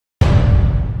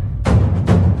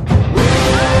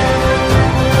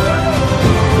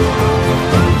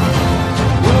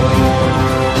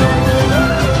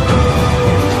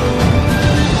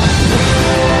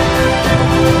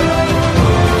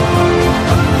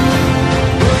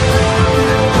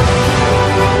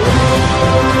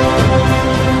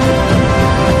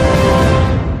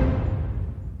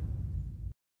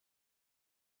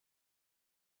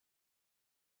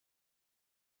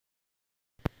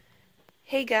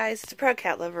Hey guys, it's a Proud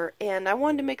Cat Lover, and I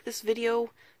wanted to make this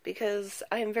video because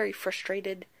I am very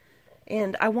frustrated,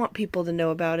 and I want people to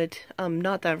know about it.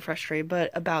 Not that I'm frustrated, but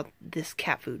about this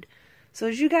cat food. So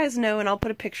as you guys know, and I'll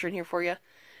put a picture in here for you,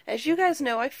 as you guys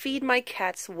know, I feed my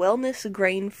cats wellness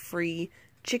grain-free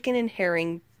chicken and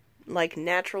herring, like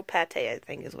natural pate, I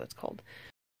think is what it's called.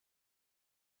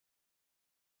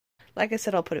 Like I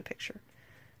said, I'll put a picture.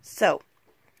 So,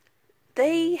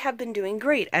 they have been doing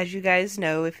great. As you guys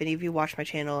know, if any of you watch my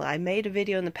channel, I made a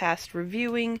video in the past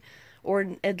reviewing,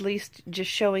 or at least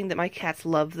just showing that my cats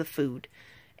love the food.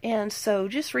 And so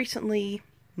just recently,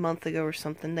 a month ago or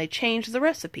something, they changed the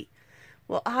recipe.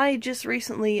 Well, I just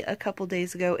recently, a couple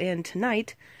days ago and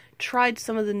tonight, tried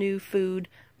some of the new food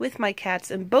with my cats,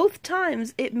 and both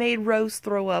times it made Rose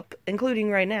throw up,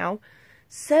 including right now,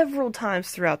 several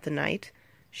times throughout the night.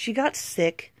 She got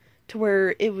sick to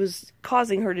where it was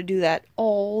causing her to do that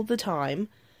all the time.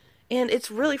 And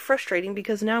it's really frustrating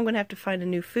because now I'm going to have to find a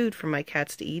new food for my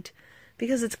cats to eat,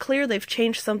 because it's clear they've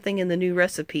changed something in the new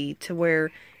recipe to where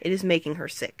it is making her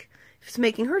sick. If it's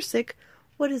making her sick,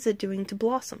 what is it doing to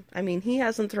Blossom? I mean, he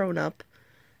hasn't thrown up,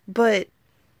 but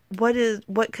what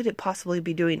could it possibly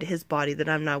be doing to his body that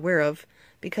I'm not aware of,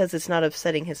 because it's not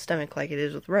upsetting his stomach like it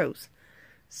is with Rose?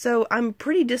 So I'm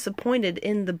pretty disappointed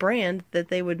in the brand that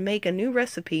they would make a new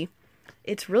recipe.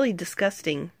 It's really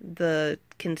disgusting, the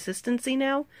consistency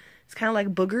now. It's kind of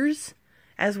like boogers,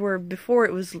 as where before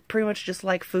it was pretty much just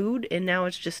like food, and now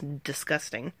it's just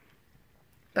disgusting.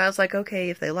 But I was like,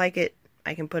 okay, if they like it,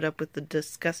 I can put up with the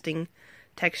disgusting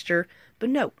texture. But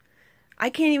no, I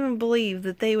can't even believe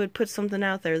that they would put something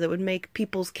out there that would make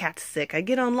people's cats sick. I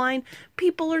get online,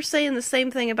 people are saying the same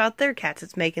thing about their cats.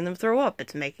 It's making them throw up,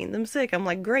 it's making them sick. I'm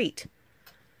like, great.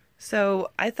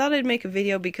 So I thought I'd make a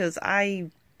video because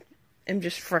I'm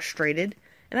just frustrated,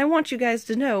 and I want you guys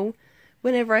to know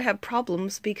whenever I have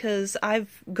problems, because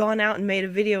I've gone out and made a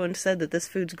video and said that this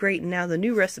food's great, and now the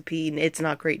new recipe, it's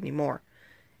not great anymore.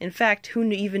 In fact, who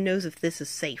even knows if this is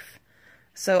safe?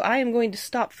 So I am going to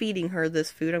stop feeding her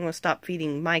this food. I'm going to stop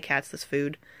feeding my cats this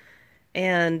food,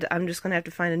 and I'm just going to have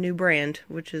to find a new brand,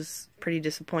 which is pretty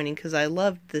disappointing because I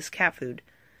loved this cat food.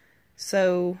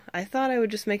 So I thought I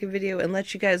would just make a video and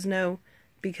let you guys know,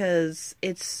 because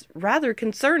it's rather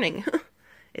concerning.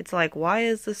 It's like, why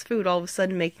is this food all of a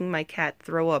sudden making my cat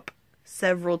throw up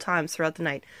several times throughout the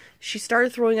night? She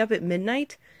started throwing up at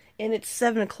midnight, and it's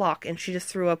 7 o'clock, and she just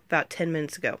threw up about 10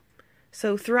 minutes ago.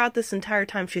 So throughout this entire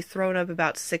time, she's thrown up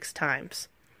about 6 times.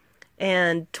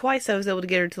 And twice I was able to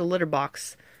get her to the litter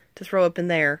box to throw up in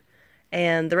there,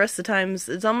 and the rest of the times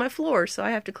it's on my floor, so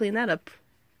I have to clean that up,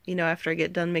 after I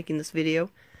get done making this video.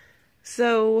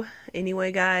 So,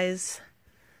 anyway guys,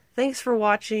 thanks for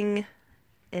watching,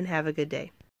 and have a good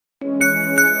day.